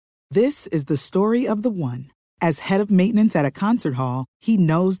This is the story of the one. As head of maintenance at a concert hall, he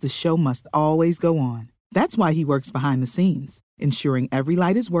knows the show must always go on. That's why he works behind the scenes, ensuring every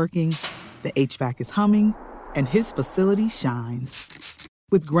light is working, the HVAC is humming, and his facility shines.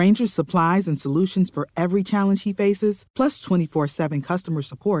 With Grainger's supplies and solutions for every challenge he faces, plus 24/7 customer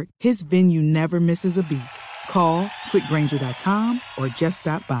support, his venue never misses a beat. Call quickgrainger.com or just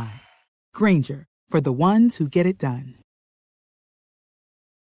stop by. Grainger, for the ones who get it done.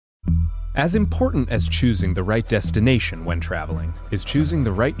 As important as choosing the right destination when traveling is choosing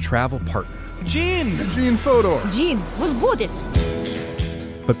the right travel partner. Gene Fodor. Gene, was good.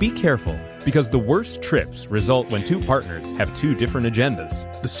 But be careful, because the worst trips result when two partners have two different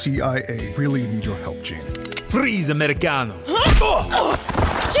agendas. The CIA really need your help, Gene. Freeze, Americano.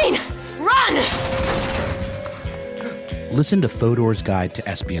 Gene, run! Listen to Fodor's Guide to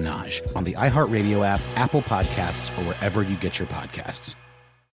Espionage on the iHeartRadio app, Apple Podcasts, or wherever you get your podcasts.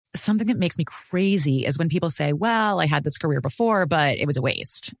 Something that makes me crazy is when people say, well, I had this career before, but it was a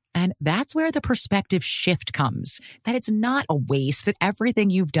waste. And that's where the perspective shift comes, that it's not a waste, that everything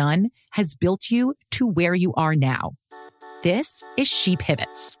you've done has built you to where you are now. This is She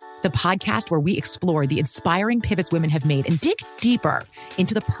Pivots, the podcast where we explore the inspiring pivots women have made and dig deeper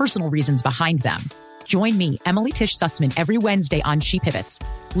into the personal reasons behind them. Join me, Emily Tish Sussman, every Wednesday on She Pivots.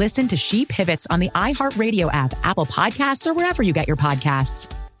 Listen to She Pivots on the iHeartRadio app, Apple Podcasts, or wherever you get your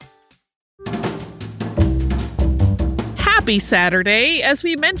podcasts. Happy Saturday! As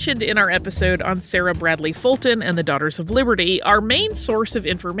we mentioned in our episode on Sarah Bradley Fulton and the Daughters of Liberty, our main source of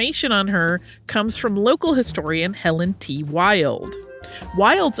information on her comes from local historian Helen T. Wild.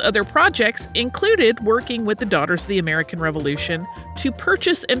 Wild's other projects included working with the Daughters of the American Revolution to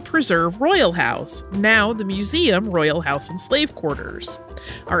purchase and preserve Royal House, now the museum Royal House and Slave Quarters.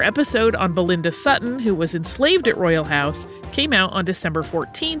 Our episode on Belinda Sutton, who was enslaved at Royal House, came out on December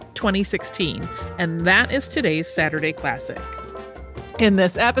 14, 2016, and that is today's Saturday Classic. In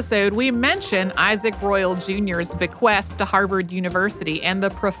this episode, we mention Isaac Royal Jr.'s bequest to Harvard University and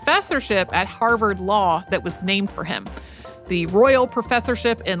the professorship at Harvard Law that was named for him. The Royal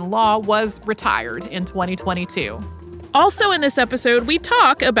Professorship in Law was retired in 2022. Also in this episode, we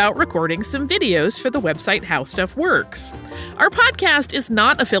talk about recording some videos for the website How Stuff Works. Our podcast is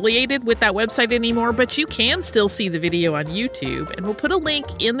not affiliated with that website anymore, but you can still see the video on YouTube, and we'll put a link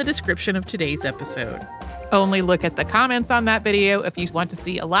in the description of today's episode. Only look at the comments on that video if you want to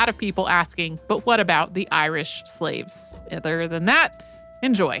see a lot of people asking, but what about the Irish slaves? Other than that,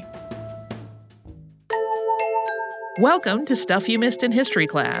 enjoy. Welcome to Stuff You Missed in History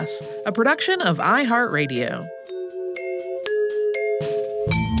Class, a production of iHeartRadio.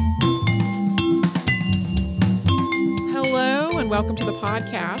 Hello and welcome to the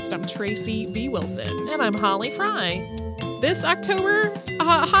podcast. I'm Tracy V. Wilson. And I'm Holly Fry. This October,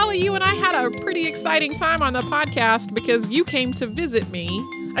 Holly, you and I had a pretty exciting time on the podcast because you came to visit me.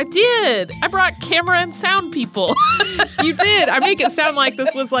 I did. I brought camera and sound people. You did. I make it sound like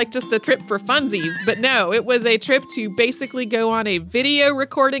this was like just a trip for funsies, but no, it was a trip to basically go on a video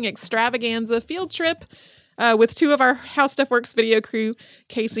recording extravaganza field trip with two of our How Stuff Works video crew,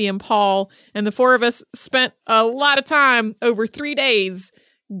 Casey and Paul, and the four of us spent a lot of time over 3 days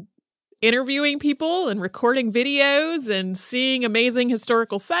interviewing people and recording videos and seeing amazing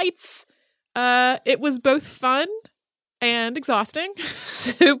historical sites. It was both fun and exhausting.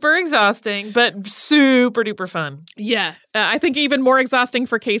 Super exhausting, but super duper fun. Yeah. I think even more exhausting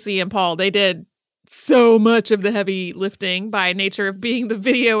for Casey and Paul. They did so much of the heavy lifting by nature of being the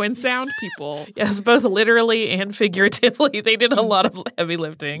video and sound people. Yes, both literally and figuratively. They did a lot of heavy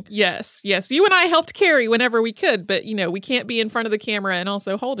lifting. Yes, yes. You and I helped carry whenever we could, but, you know, we can't be in front of the camera and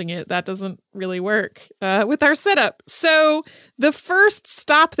also holding it. That doesn't really work with our setup. So the first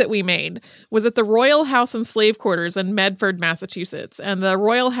stop that we made was at the Royal House and Slave Quarters in Medford, Massachusetts. And the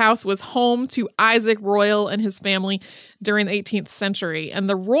Royal House was home to Isaac Royal and his family during the 18th century. And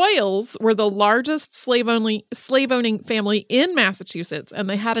the Royals were the largest slave-owning family in Massachusetts. And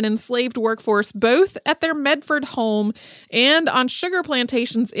they had an enslaved workforce both at their Medford home and on sugar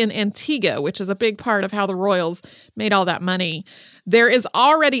plantations in Antigua, which is a big part of how the Royals made all that money. There is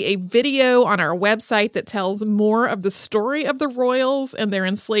already a video on our website that tells more of the story of the Royals and their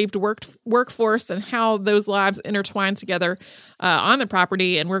enslaved workforce and how those lives intertwine together on the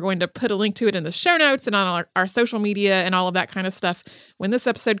property. And we're going to put a link to it in the show notes and on our social media and all of that kind of stuff when this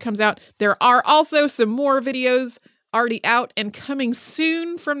episode comes out. There are also some more videos already out and coming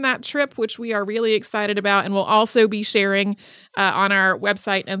soon from that trip, which we are really excited about. And we'll also be sharing on our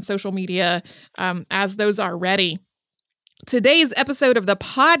website and social media as those are ready. Today's episode of the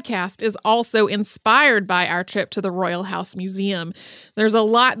podcast is also inspired by our trip to the Royal House Museum. There's a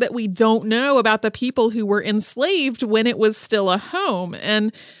lot that we don't know about the people who were enslaved when it was still a home.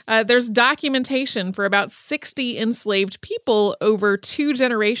 And there's documentation for about 60 enslaved people over 2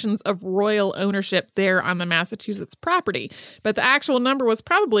 generations of royal ownership there on the Massachusetts property. But the actual number was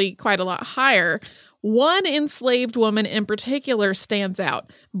probably quite a lot higher. One enslaved woman in particular stands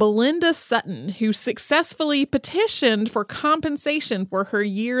out, Belinda Sutton, who successfully petitioned for compensation for her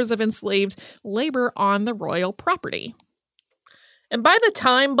years of enslaved labor on the royal property. And by the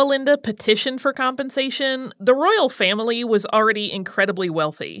time Belinda petitioned for compensation, the royal family was already incredibly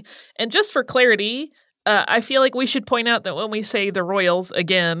wealthy. And just for clarity, I feel like we should point out that when we say the royals,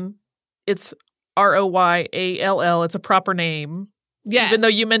 again, it's Royall. It's a proper name. Yes. Even though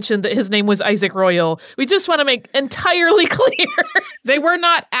you mentioned that his name was Isaac Royal. We just want to make entirely clear. They were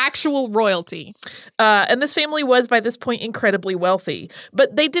not actual royalty. And this family was, by this point, incredibly wealthy.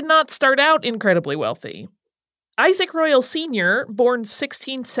 But they did not start out incredibly wealthy. Isaac Royal Sr., born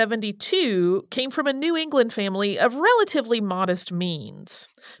 1672, came from a New England family of relatively modest means.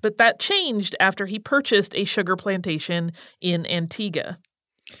 But that changed after he purchased a sugar plantation in Antigua.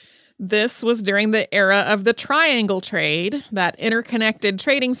 This was during the era of the triangle trade, that interconnected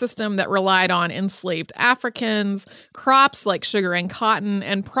trading system that relied on enslaved Africans, crops like sugar and cotton,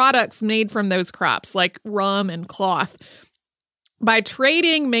 and products made from those crops like rum and cloth. By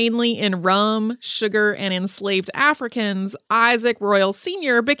trading mainly in rum, sugar, and enslaved Africans, Isaac Royal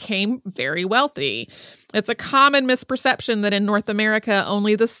Sr. became very wealthy. It's a common misperception that in North America,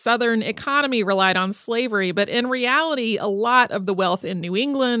 only the Southern economy relied on slavery, but in reality, a lot of the wealth in New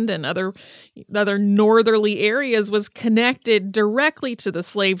England and other northerly areas was connected directly to the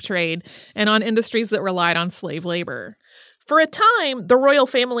slave trade and on industries that relied on slave labor. For a time, the royal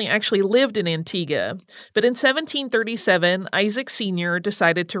family actually lived in Antigua, but in 1737, Isaac Sr.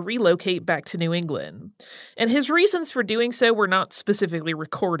 decided to relocate back to New England. And his reasons for doing so were not specifically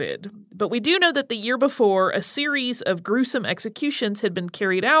recorded, but we do know that the year before, a series of gruesome executions had been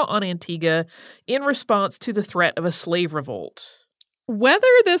carried out on Antigua in response to the threat of a slave revolt. Whether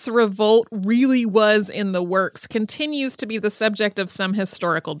this revolt really was in the works continues to be the subject of some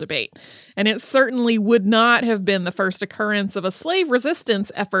historical debate, and it certainly would not have been the first occurrence of a slave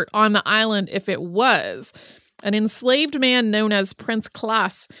resistance effort on the island if it was. An enslaved man known as Prince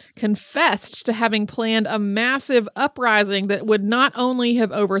Klaas confessed to having planned a massive uprising that would not only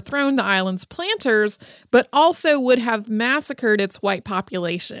have overthrown the island's planters, but also would have massacred its white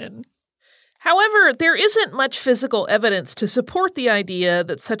population. However, there isn't much physical evidence to support the idea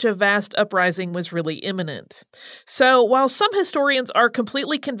that such a vast uprising was really imminent. So, while some historians are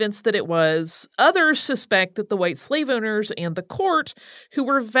completely convinced that it was, others suspect that the white slave owners and the court, who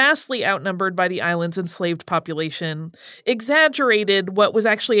were vastly outnumbered by the island's enslaved population, exaggerated what was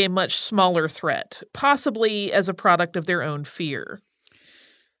actually a much smaller threat, possibly as a product of their own fear.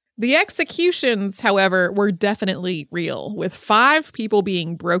 The executions, however, were definitely real, with 5 people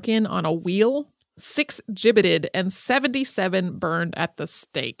being broken on a wheel, 6 gibbeted, and 77 burned at the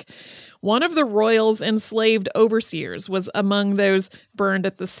stake. One of the royals' enslaved overseers was among those burned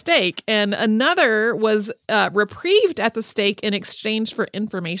at the stake, and another was reprieved at the stake in exchange for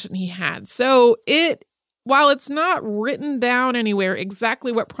information he had. So while it's not written down anywhere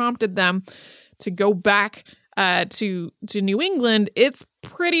exactly what prompted them to go back to New England, it's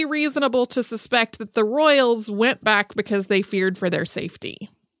pretty reasonable to suspect that the royals went back because they feared for their safety.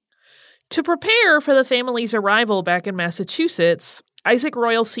 To prepare for the family's arrival back in Massachusetts, Isaac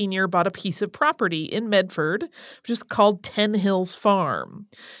Royal Sr. bought a piece of property in Medford, which is called 10 Hills Farm.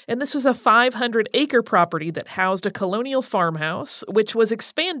 And this was a 500-acre property that housed a colonial farmhouse, which was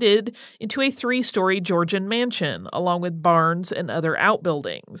expanded into a 3-story Georgian mansion, along with barns and other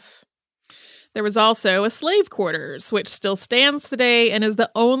outbuildings. There was also a slave quarters, which still stands today and is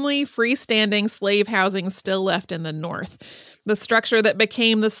the only freestanding slave housing still left in the North. The structure that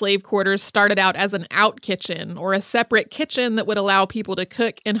became the slave quarters started out as an out kitchen, or a separate kitchen that would allow people to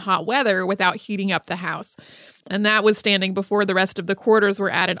cook in hot weather without heating up the house. And that was standing before the rest of the quarters were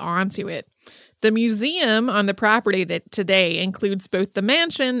added onto it. The museum on the property today includes both the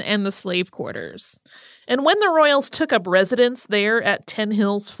mansion and the slave quarters. And when the royals took up residence there at 10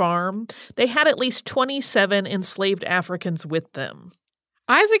 Hills Farm, they had at least 27 enslaved Africans with them.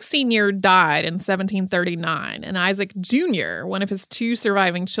 Isaac Sr. died in 1739, and Isaac Jr., one of his 2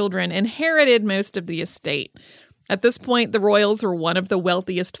 surviving children, inherited most of the estate. At this point, the Royals were one of the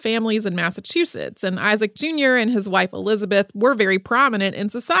wealthiest families in Massachusetts, and Isaac Jr. and his wife Elizabeth were very prominent in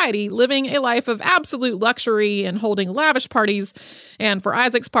society, living a life of absolute luxury and holding lavish parties, and for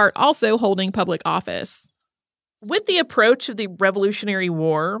Isaac's part, also holding public office. With the approach of the Revolutionary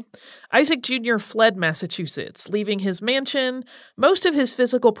War, Isaac Jr. fled Massachusetts, leaving his mansion, most of his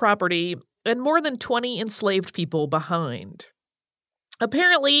physical property, and more than 20 enslaved people behind.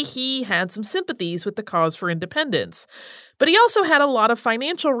 Apparently, he had some sympathies with the cause for independence, but he also had a lot of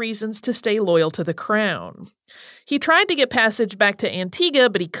financial reasons to stay loyal to the crown. He tried to get passage back to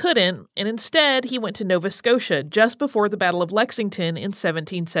Antigua, but he couldn't, and instead he went to Nova Scotia just before the Battle of Lexington in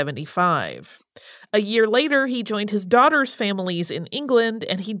 1775. A year later, he joined his daughter's families in England,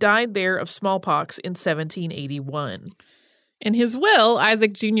 and he died there of smallpox in 1781. In his will,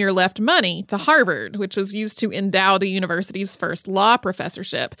 Isaac Jr. left money to Harvard, which was used to endow the university's first law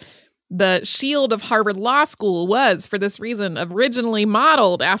professorship. The shield of Harvard Law School was, for this reason, originally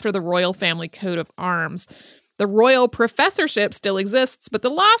modeled after the royal family coat of arms. The royal professorship still exists, but the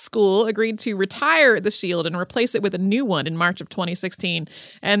law school agreed to retire the shield and replace it with a new one in March of 2016.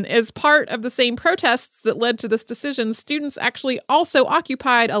 And as part of the same protests that led to this decision, students actually also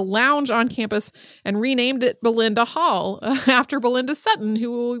occupied a lounge on campus and renamed it Belinda Hall after Belinda Sutton,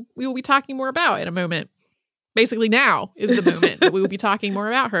 who we will be talking more about in a moment. Basically, now is the moment that we will be talking more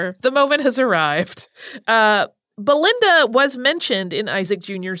about her. The moment has arrived. Belinda was mentioned in Isaac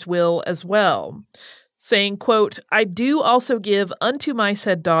Jr.'s will as well, saying, quote, "I do also give unto my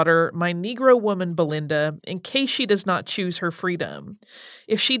said daughter, my Negro woman Belinda, in case she does not choose her freedom.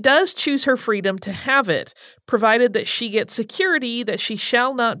 If she does choose her freedom, to have it, provided that she get security that she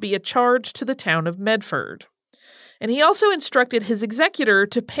shall not be a charge to the town of Medford." And he also instructed his executor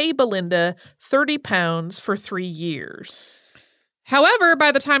to pay Belinda £30 for 3 years. However,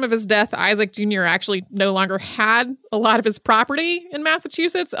 by the time of his death, Isaac Jr. actually no longer had a lot of his property in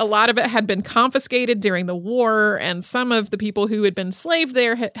Massachusetts. A lot of it had been confiscated during the war, and some of the people who had been enslaved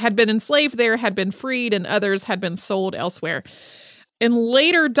there had been freed, and others had been sold elsewhere. In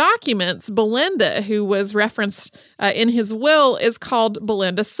later documents, Belinda, who was referenced in his will, is called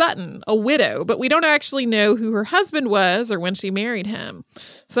Belinda Sutton, a widow, but we don't actually know who her husband was or when she married him.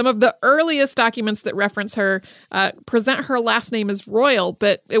 Some of the earliest documents that reference her present her last name as royal,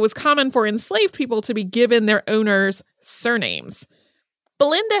 but it was common for enslaved people to be given their owners' surnames.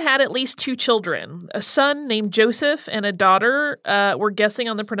 Belinda had at least 2 children, a son named Joseph and a daughter. We're guessing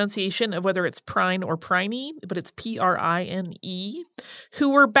on the pronunciation of whether it's Prine or Priney, but it's Prine, who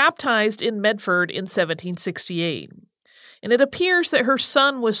were baptized in Medford in 1768. And it appears that her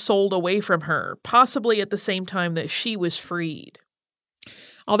son was sold away from her, possibly at the same time that she was freed.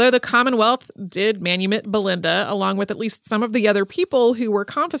 Although the Commonwealth did manumit Belinda, along with at least some of the other people who were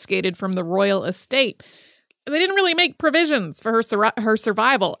confiscated from the royal estate, they didn't really make provisions for her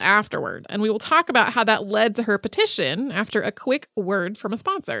survival afterward, and we will talk about how that led to her petition after a quick word from a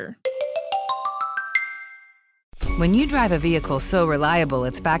sponsor. When you drive a vehicle so reliable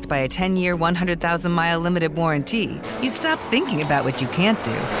it's backed by a 10-year, 100,000-mile limited warranty, you stop thinking about what you can't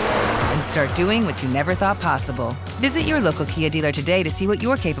do and start doing what you never thought possible. Visit your local Kia dealer today to see what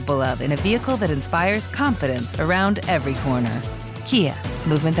you're capable of in a vehicle that inspires confidence around every corner. Kia,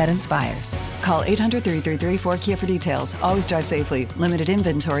 movement that inspires. Call 800-333-4KIA for details. Always drive safely. Limited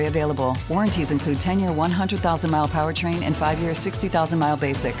inventory available. Warranties include 10-year, 100,000-mile powertrain and 5-year, 60,000-mile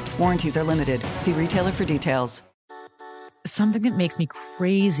basic. Warranties are limited. See retailer for details. Something that makes me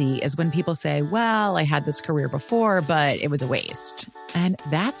crazy is when people say, well, I had this career before, but it was a waste. And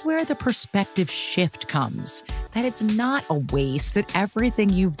that's where the perspective shift comes. That it's not a waste, that everything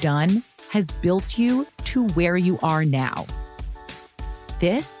you've done has built you to where you are now.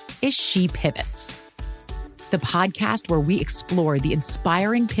 This is She Pivots, the podcast where we explore the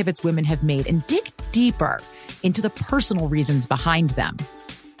inspiring pivots women have made and dig deeper into the personal reasons behind them.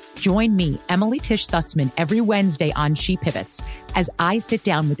 Join me, Emily Tish Sussman, every Wednesday on She Pivots as I sit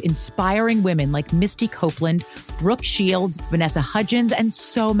down with inspiring women like Misty Copeland, Brooke Shields, Vanessa Hudgens, and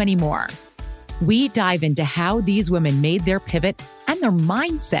so many more. We dive into how these women made their pivot and their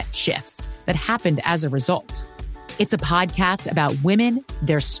mindset shifts that happened as a result. It's a podcast about women,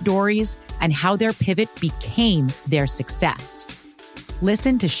 their stories, and how their pivot became their success.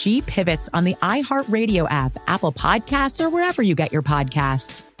 Listen to She Pivots on the iHeartRadio app, Apple Podcasts, or wherever you get your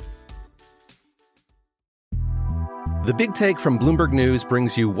podcasts. The Big Take from Bloomberg News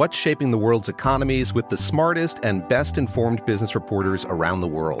brings you what's shaping the world's economies with the smartest and best-informed business reporters around the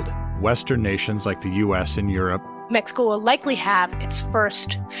world. Western nations like the U.S. and Europe. Mexico will likely have its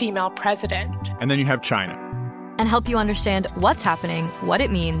first female president. And then you have China. And help you understand what's happening, what it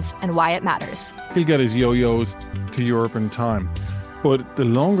means, and why it matters. He'll get his yo-yos to Europe in time. But the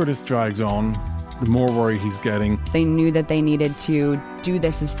longer this drags on, the more worry he's getting. They knew that they needed to do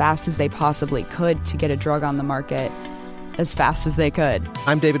this as fast as they possibly could to get a drug on the market as fast as they could.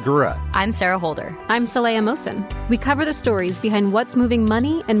 I'm David Gura. I'm Sarah Holder. I'm Saleha Mohsen. We cover the stories behind what's moving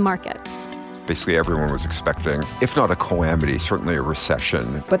money and markets. Basically, everyone was expecting, if not a calamity, certainly a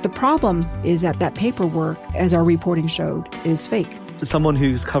recession. But the problem is that paperwork, as our reporting showed, is fake. As someone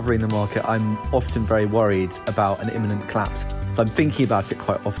who's covering the market, I'm often very worried about an imminent collapse. So I'm thinking about it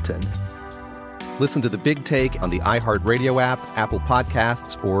quite often. Listen to The Big Take on the iHeartRadio app, Apple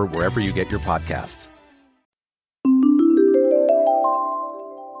Podcasts, or wherever you get your podcasts.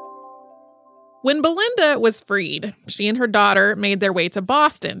 When Belinda was freed, she and her daughter made their way to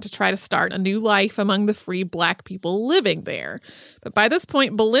Boston to try to start a new life among the free Black people living there. But by this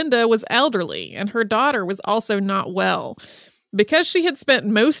point, Belinda was elderly, and her daughter was also not well. Because she had spent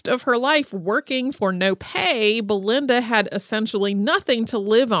most of her life working for no pay, Belinda had essentially nothing to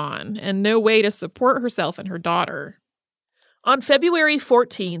live on and no way to support herself and her daughter. On February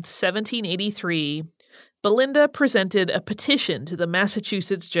 14th, 1783, Belinda presented a petition to the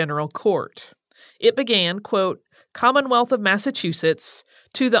Massachusetts General Court. It began, quote, Commonwealth of Massachusetts,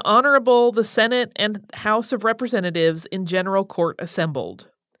 to the Honorable the Senate and House of Representatives in General Court assembled.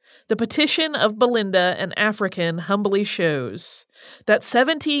 The petition of Belinda, an African, humbly shows that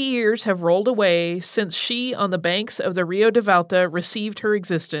 70 years have rolled away since she, on the banks of the Rio de Valta, received her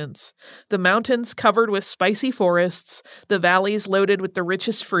existence, the mountains covered with spicy forests, the valleys loaded with the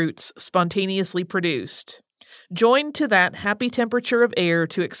richest fruits spontaneously produced, joined to that happy temperature of air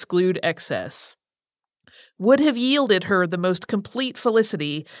to exclude excess, would have yielded her the most complete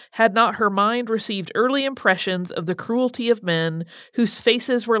felicity had not her mind received early impressions of the cruelty of men whose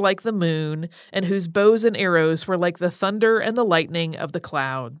faces were like the moon and whose bows and arrows were like the thunder and the lightning of the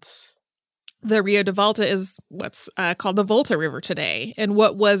clouds. The Rio de Valta is what's called the Volta River today, and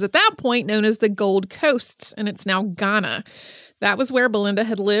what was at that point known as the Gold Coast, and it's now Ghana. That was where Belinda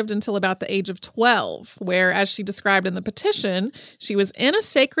had lived until about the age of 12, where, as she described in the petition, she was in a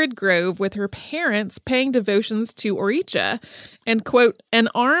sacred grove with her parents paying devotions to Oricha, and, quote, an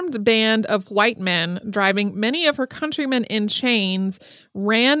armed band of white men, driving many of her countrymen in chains,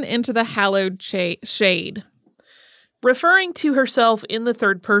 ran into the hallowed shade. Referring to herself in the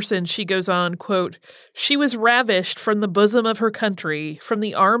third person, she goes on, quote, she was ravished from the bosom of her country, from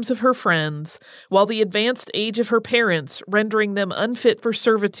the arms of her friends, while the advanced age of her parents, rendering them unfit for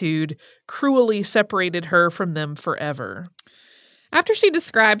servitude, cruelly separated her from them forever. After she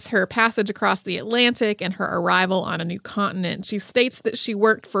describes her passage across the Atlantic and her arrival on a new continent, she states that she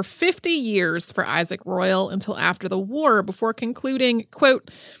worked for 50 years for Isaac Royal until after the war, before concluding,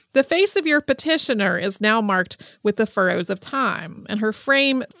 quote, the face of your petitioner is now marked with the furrows of time, and her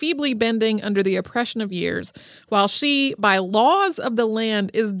frame feebly bending under the oppression of years, while she, by laws of the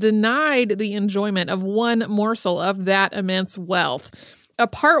land, is denied the enjoyment of one morsel of that immense wealth, a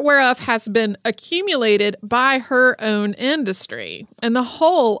part whereof has been accumulated by her own industry, and the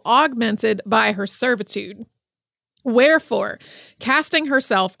whole augmented by her servitude. Wherefore, casting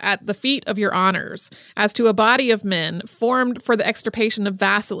herself at the feet of your honors, as to a body of men formed for the extirpation of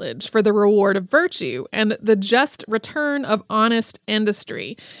vassalage, for the reward of virtue, and the just return of honest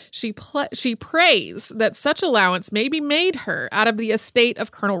industry, she prays that such allowance may be made her out of the estate of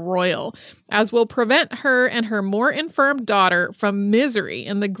Colonel Royal, as will prevent her and her more infirm daughter from misery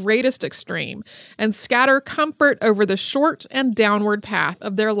in the greatest extreme, and scatter comfort over the short and downward path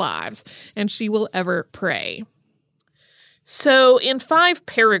of their lives, and she will ever pray. So, in 5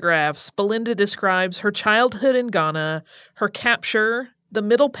 paragraphs, Belinda describes her childhood in Ghana, her capture, the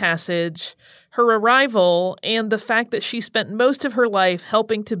Middle Passage, her arrival, and the fact that she spent most of her life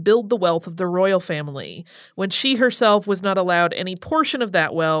helping to build the wealth of the royal family, when she herself was not allowed any portion of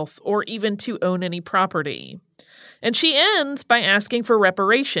that wealth or even to own any property. And she ends by asking for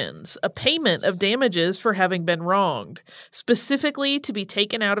reparations, a payment of damages for having been wronged, specifically to be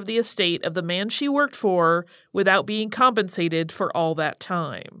taken out of the estate of the man she worked for without being compensated for all that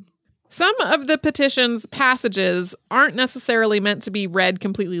time. Some of the petition's passages aren't necessarily meant to be read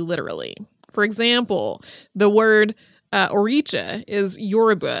completely literally. For example, the word Oricha is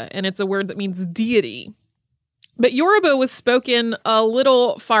Yoruba, and it's a word that means deity. But Yoruba was spoken a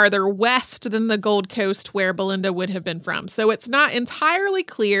little farther west than the Gold Coast where Belinda would have been from. So it's not entirely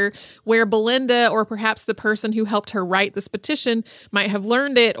clear where Belinda, or perhaps the person who helped her write this petition, might have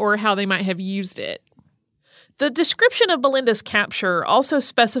learned it or how they might have used it. The description of Belinda's capture also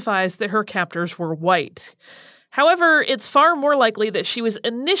specifies that her captors were white. However, it's far more likely that she was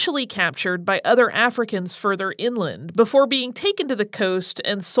initially captured by other Africans further inland before being taken to the coast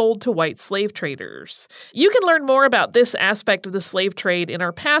and sold to white slave traders. You can learn more about this aspect of the slave trade in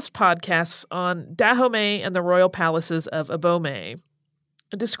our past podcasts on Dahomey and the royal palaces of Abomey.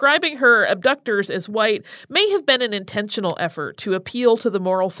 Describing her abductors as white may have been an intentional effort to appeal to the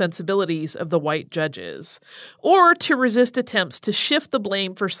moral sensibilities of the white judges, or to resist attempts to shift the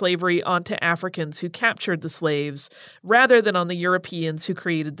blame for slavery onto Africans who captured the slaves, rather than on the Europeans who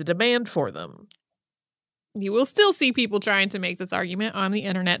created the demand for them. You will still see people trying to make this argument on the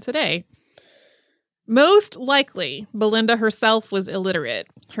internet today. Most likely, Belinda herself was illiterate.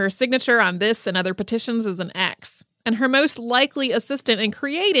 Her signature on this and other petitions is an X. And her most likely assistant in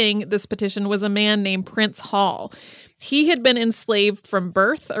creating this petition was a man named Prince Hall. He had been enslaved from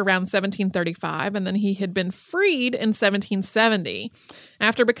birth around 1735, and then he had been freed in 1770.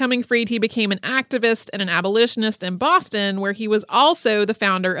 After becoming freed, he became an activist and an abolitionist in Boston, where he was also the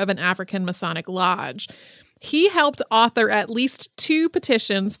founder of an African Masonic lodge. He helped author at least 2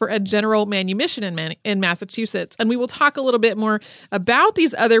 petitions for a general manumission in Massachusetts, and we will talk a little bit more about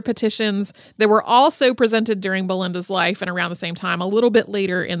these other petitions that were also presented during Belinda's life and around the same time a little bit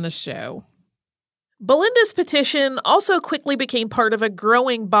later in the show. Belinda's petition also quickly became part of a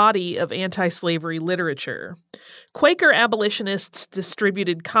growing body of anti-slavery literature. Quaker abolitionists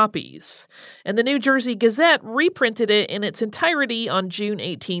distributed copies, and the New Jersey Gazette reprinted it in its entirety on June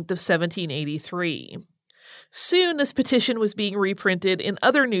 18th of 1783. Soon, this petition was being reprinted in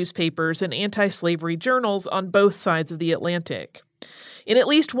other newspapers and anti-slavery journals on both sides of the Atlantic. In at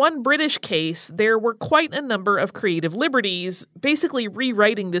least one British case, there were quite a number of creative liberties, basically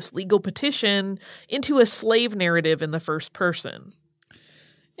rewriting this legal petition into a slave narrative in the first person.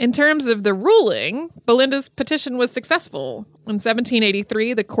 In terms of the ruling, Belinda's petition was successful. In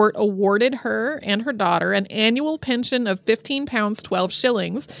 1783, the court awarded her and her daughter an annual pension of £15 12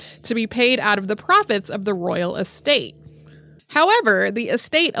 shillings to be paid out of the profits of the royal estate. However, the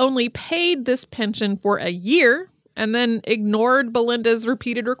estate only paid this pension for a year and then ignored Belinda's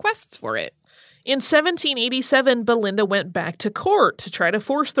repeated requests for it. In 1787, Belinda went back to court to try to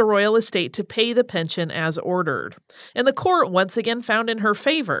force the royal estate to pay the pension as ordered, and the court once again found in her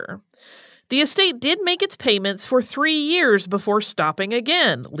favor. The estate did make its payments for 3 years before stopping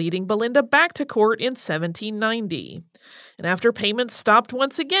again, leading Belinda back to court in 1790. And after payments stopped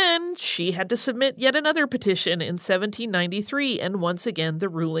once again, she had to submit yet another petition in 1793, and once again the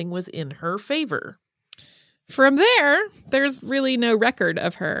ruling was in her favor. From there, there's really no record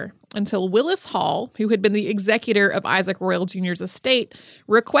of her until Willis Hall, who had been the executor of Isaac Royal Jr.'s estate,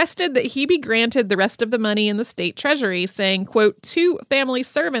 requested that he be granted the rest of the money in the state treasury, saying, quote, 2 family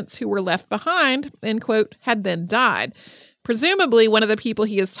servants who were left behind, end quote, had then died. Presumably, one of the people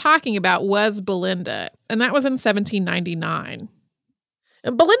he is talking about was Belinda, and that was in 1799.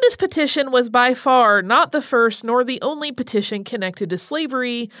 And Belinda's petition was by far not the first nor the only petition connected to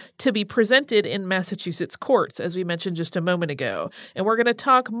slavery to be presented in Massachusetts courts, as we mentioned just a moment ago. And we're going to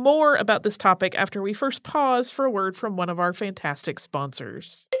talk more about this topic after we first pause for a word from one of our fantastic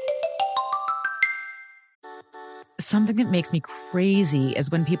sponsors. Something that makes me crazy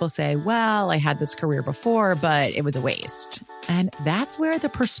is when people say, well, I had this career before, but it was a waste. And that's where the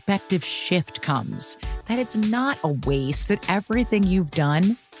perspective shift comes, that it's not a waste, that everything you've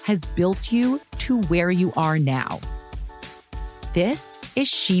done has built you to where you are now. This is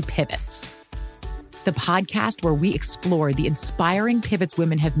She Pivots, the podcast where we explore the inspiring pivots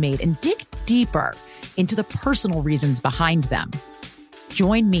women have made and dig deeper into the personal reasons behind them.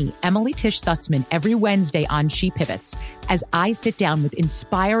 Join me, Emily Tish Sussman, every Wednesday on She Pivots as I sit down with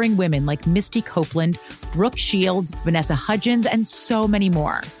inspiring women like Misty Copeland, Brooke Shields, Vanessa Hudgens, and so many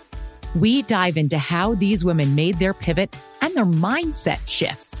more. We dive into how these women made their pivot and their mindset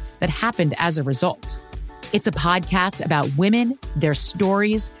shifts that happened as a result. It's a podcast about women, their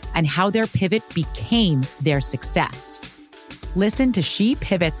stories, and how their pivot became their success. Listen to She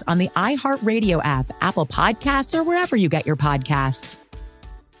Pivots on the iHeartRadio app, Apple Podcasts, or wherever you get your podcasts.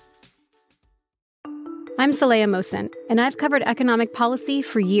 I'm Saleha Mohsen, and I've covered economic policy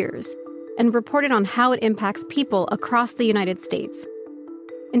for years and reported on how it impacts people across the United States.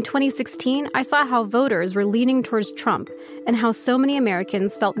 In 2016, I saw how voters were leaning towards Trump and how so many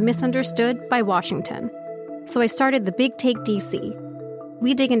Americans felt misunderstood by Washington. So I started the Big Take DC.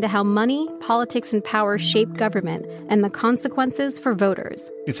 We dig into how money, politics, and power shape government and the consequences for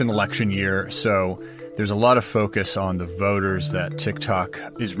voters. It's an election year, so there's a lot of focus on the voters that TikTok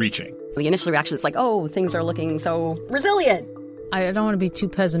is reaching. The initial reaction is like, oh, things are looking so resilient. I don't want to be too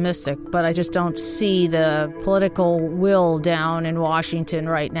pessimistic, but I just don't see the political will down in Washington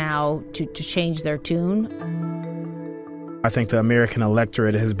right now to change their tune. I think the American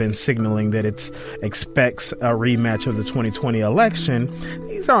electorate has been signaling that it expects a rematch of the 2020 election.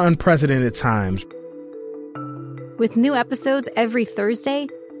 These are unprecedented times. With new episodes every Thursday,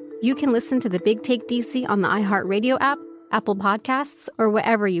 you can listen to the Big Take DC on the iHeartRadio app, Apple Podcasts, or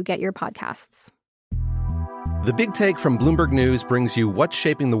wherever you get your podcasts. The Big Take from Bloomberg News brings you what's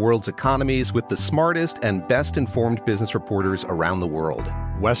shaping the world's economies with the smartest and best-informed business reporters around the world.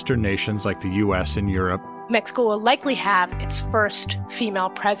 Western nations like the U.S. and Europe. Mexico will likely have its first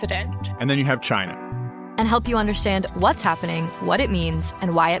female president. And then you have China. And help you understand what's happening, what it means,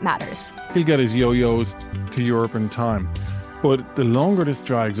 and why it matters. He'll get his yo-yos to Europe in time. But the longer this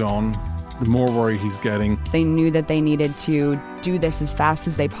drags on, the more worry he's getting. They knew that they needed to do this as fast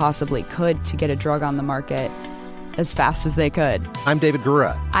as they possibly could to get a drug on the market as fast as they could. I'm David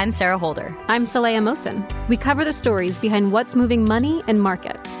Gura. I'm Sarah Holder. I'm Saleha Mohsen. We cover the stories behind what's moving money and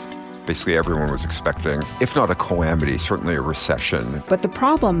markets. Basically, everyone was expecting, if not a calamity, certainly a recession. But the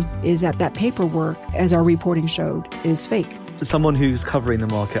problem is that paperwork, as our reporting showed, is fake. As someone who's covering the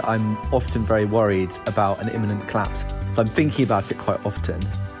market, I'm often very worried about an imminent collapse. So I'm thinking about it quite often.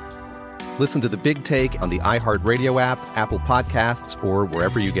 Listen to The Big Take on the iHeartRadio app, Apple Podcasts, or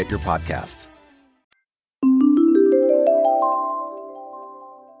wherever you get your podcasts.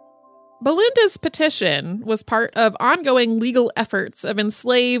 Belinda's petition was part of ongoing legal efforts of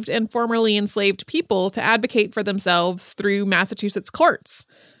enslaved and formerly enslaved people to advocate for themselves through Massachusetts courts.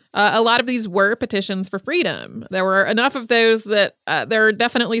 A lot of these were petitions for freedom. There were enough of those that there are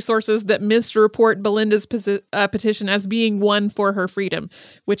definitely sources that misreport Belinda's petition as being one for her freedom,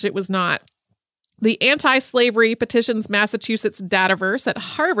 which it was not. The Anti-Slavery Petitions Massachusetts Dataverse at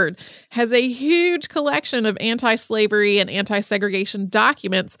Harvard has a huge collection of anti-slavery and anti-segregation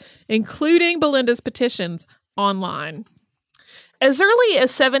documents, including Belinda's petitions, online. As early as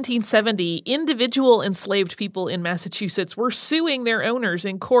 1770, individual enslaved people in Massachusetts were suing their owners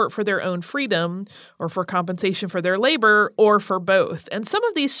in court for their own freedom, or for compensation for their labor, or for both. And some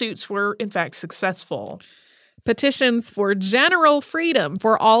of these suits were, in fact, successful. Petitions for general freedom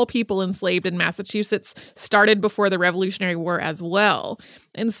for all people enslaved in Massachusetts started before the Revolutionary War as well.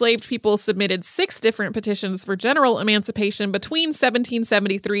 Enslaved people submitted 6 different petitions for general emancipation between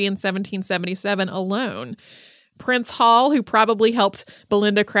 1773 and 1777 alone. Prince Hall, who probably helped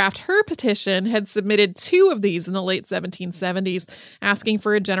Belinda craft her petition, had submitted 2 of these in the late 1770s, asking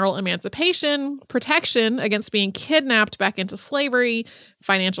for a general emancipation, protection against being kidnapped back into slavery,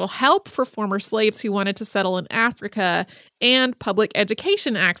 financial help for former slaves who wanted to settle in Africa, and public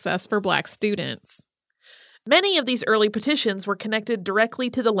education access for Black students. Many of these early petitions were connected directly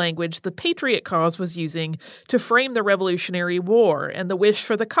to the language the Patriot cause was using to frame the Revolutionary War and the wish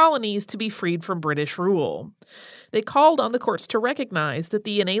for the colonies to be freed from British rule. They called on the courts to recognize that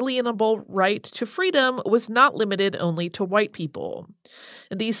the inalienable right to freedom was not limited only to white people.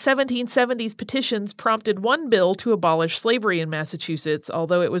 And these 1770s petitions prompted one bill to abolish slavery in Massachusetts,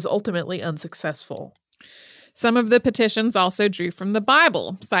 although it was ultimately unsuccessful. Some of the petitions also drew from the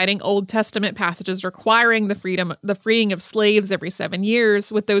Bible, citing Old Testament passages requiring the freeing of slaves every 7 years,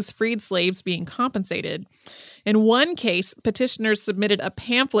 with those freed slaves being compensated. In one case, petitioners submitted a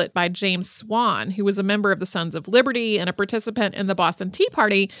pamphlet by James Swan, who was a member of the Sons of Liberty and a participant in the Boston Tea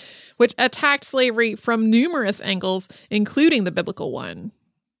Party, which attacked slavery from numerous angles, including the biblical one.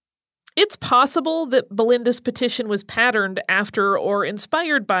 It's possible that Belinda's petition was patterned after or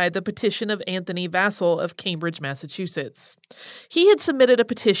inspired by the petition of Anthony Vassall of Cambridge, Massachusetts. He had submitted a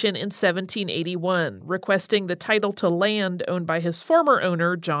petition in 1781 requesting the title to land owned by his former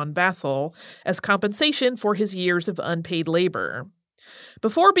owner, John Vassall, as compensation for his years of unpaid labor.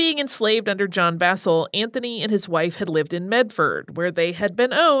 Before being enslaved under John Vassall, Anthony and his wife had lived in Medford, where they had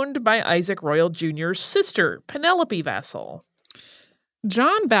been owned by Isaac Royal Jr.'s sister, Penelope Vassall.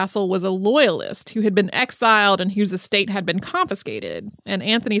 John Vassall was a loyalist who had been exiled and whose estate had been confiscated, and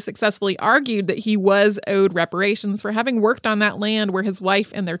Anthony successfully argued that he was owed reparations for having worked on that land where his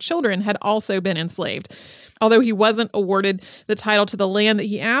wife and their children had also been enslaved. Although he wasn't awarded the title to the land that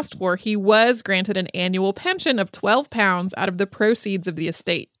he asked for, he was granted an annual pension of £12 out of the proceeds of the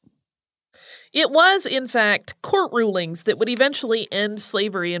estate. It was, in fact, court rulings that would eventually end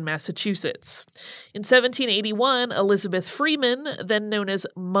slavery in Massachusetts. In 1781, Elizabeth Freeman, then known as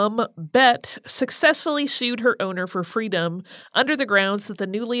Mum Bet, successfully sued her owner for freedom under the grounds that the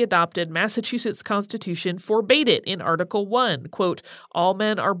newly adopted Massachusetts Constitution forbade it in Article 1, quote, "All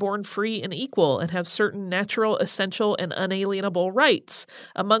men are born free and equal and have certain natural, essential, and unalienable rights,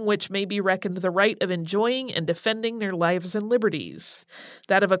 among which may be reckoned the right of enjoying and defending their lives and liberties,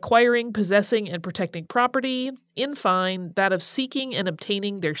 that of acquiring, possessing, and protecting property, in fine, that of seeking and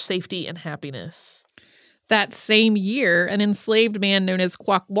obtaining their safety and happiness." That same year, an enslaved man known as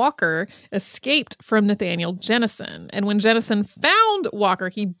Quack Walker escaped from Nathaniel Jennison. And when Jennison found Walker,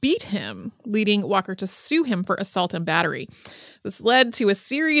 he beat him, leading Walker to sue him for assault and battery. This led to a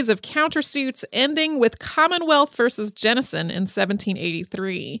series of countersuits ending with Commonwealth versus Jennison in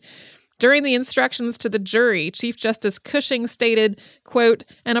 1783. During the instructions to the jury, Chief Justice Cushing stated, quote,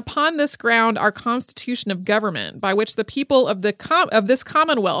 "And upon this ground our constitution of government, by which the people of this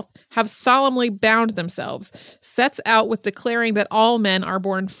Commonwealth have solemnly bound themselves, sets out with declaring that all men are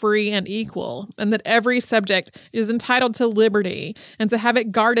born free and equal, and that every subject is entitled to liberty, and to have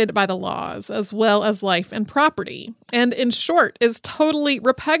it guarded by the laws, as well as life and property, and in short is totally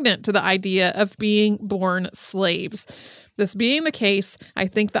repugnant to the idea of being born slaves. This being the case, I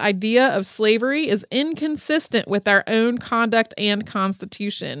think the idea of slavery is inconsistent with our own conduct and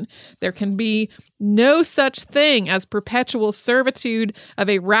constitution. There can be no such thing as perpetual servitude of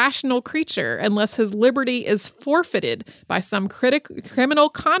a rational creature unless his liberty is forfeited by some criminal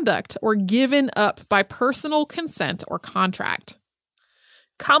conduct or given up by personal consent or contract."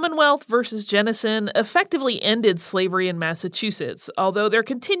 Commonwealth versus Jennison effectively ended slavery in Massachusetts, although there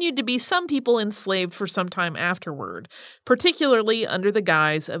continued to be some people enslaved for some time afterward, particularly under the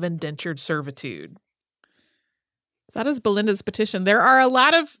guise of indentured servitude. So that is Belinda's petition. There are a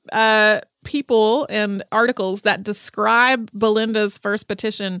lot of people and articles that describe Belinda's first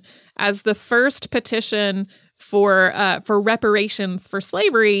petition as the first petition for reparations for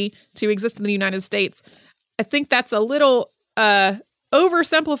slavery to exist in the United States. I think that's a little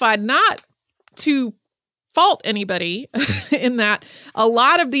oversimplified, not to fault anybody in that a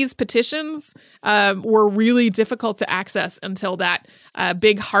lot of these petitions were really difficult to access until that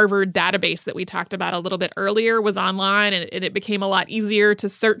big Harvard database that we talked about a little bit earlier was online, and it became a lot easier to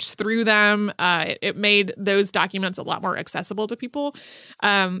search through them. It made those documents a lot more accessible to people.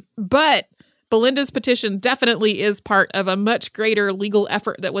 But Belinda's petition definitely is part of a much greater legal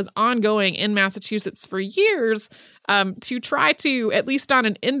effort that was ongoing in Massachusetts for years to try to, at least on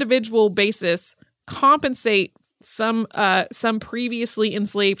an individual basis, compensate some previously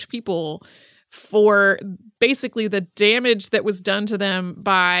enslaved people for basically the damage that was done to them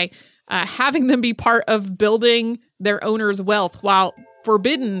by having them be part of building their owner's wealth while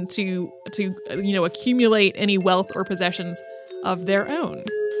forbidden to accumulate any wealth or possessions of their own.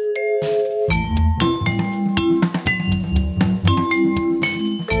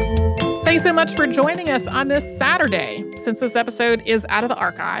 Thanks so much for joining us on this Saturday. Since this episode is out of the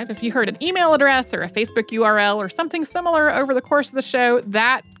archive, if you heard an email address or a Facebook URL or something similar over the course of the show,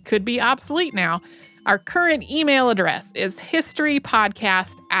 that could be obsolete now. Our current email address is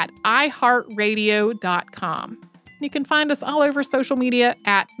historypodcast@iheartradio.com. You can find us all over social media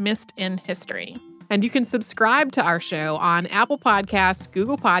at Missed in History. And you can subscribe to our show on Apple Podcasts,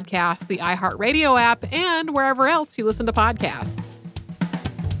 Google Podcasts, the iHeartRadio app, and wherever else you listen to podcasts.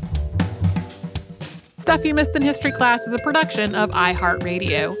 Stuff You Missed in History Class is a production of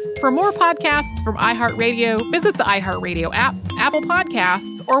iHeartRadio. For more podcasts from iHeartRadio, visit the iHeartRadio app, Apple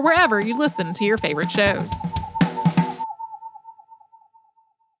Podcasts, or wherever you listen to your favorite shows.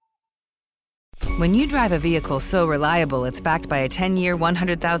 When you drive a vehicle so reliable it's backed by a 10-year,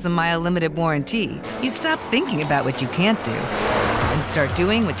 100,000-mile limited warranty, you stop thinking about what you can't do and start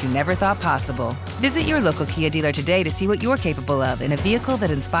doing what you never thought possible. Visit your local Kia dealer today to see what you're capable of in a vehicle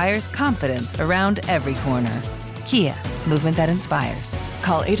that inspires confidence around every corner. Kia, movement that inspires.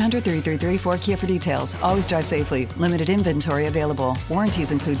 Call 800-333-4KIA for details. Always drive safely. Limited inventory available.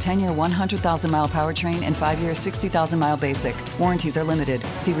 Warranties include 10-year, 100,000-mile powertrain and 5-year, 60,000-mile basic. Warranties are limited.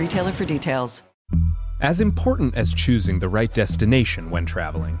 See retailer for details. As important as choosing the right destination when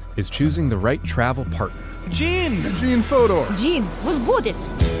traveling is choosing the right travel partner. Gene Fodor. Gene, was good.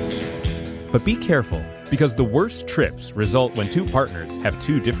 But be careful, because the worst trips result when two partners have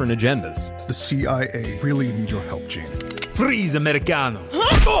two different agendas. The CIA really need your help, Gene. Freeze, Americano.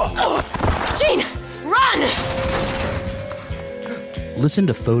 Gene, run! Listen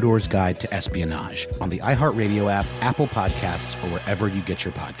to Fodor's Guide to Espionage on the iHeartRadio app, Apple Podcasts, or wherever you get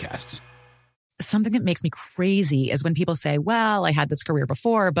your podcasts. Something that makes me crazy is when people say, well, I had this career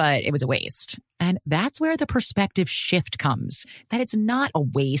before, but it was a waste. And that's where the perspective shift comes, that it's not a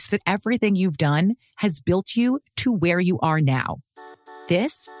waste, that everything you've done has built you to where you are now.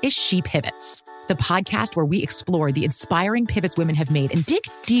 This is She Pivots, the podcast where we explore the inspiring pivots women have made and dig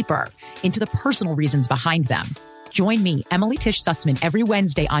deeper into the personal reasons behind them. Join me, Emily Tish Sussman, every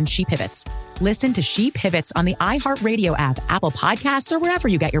Wednesday on She Pivots. Listen to She Pivots on the iHeartRadio app, Apple Podcasts, or wherever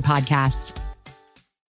you get your podcasts.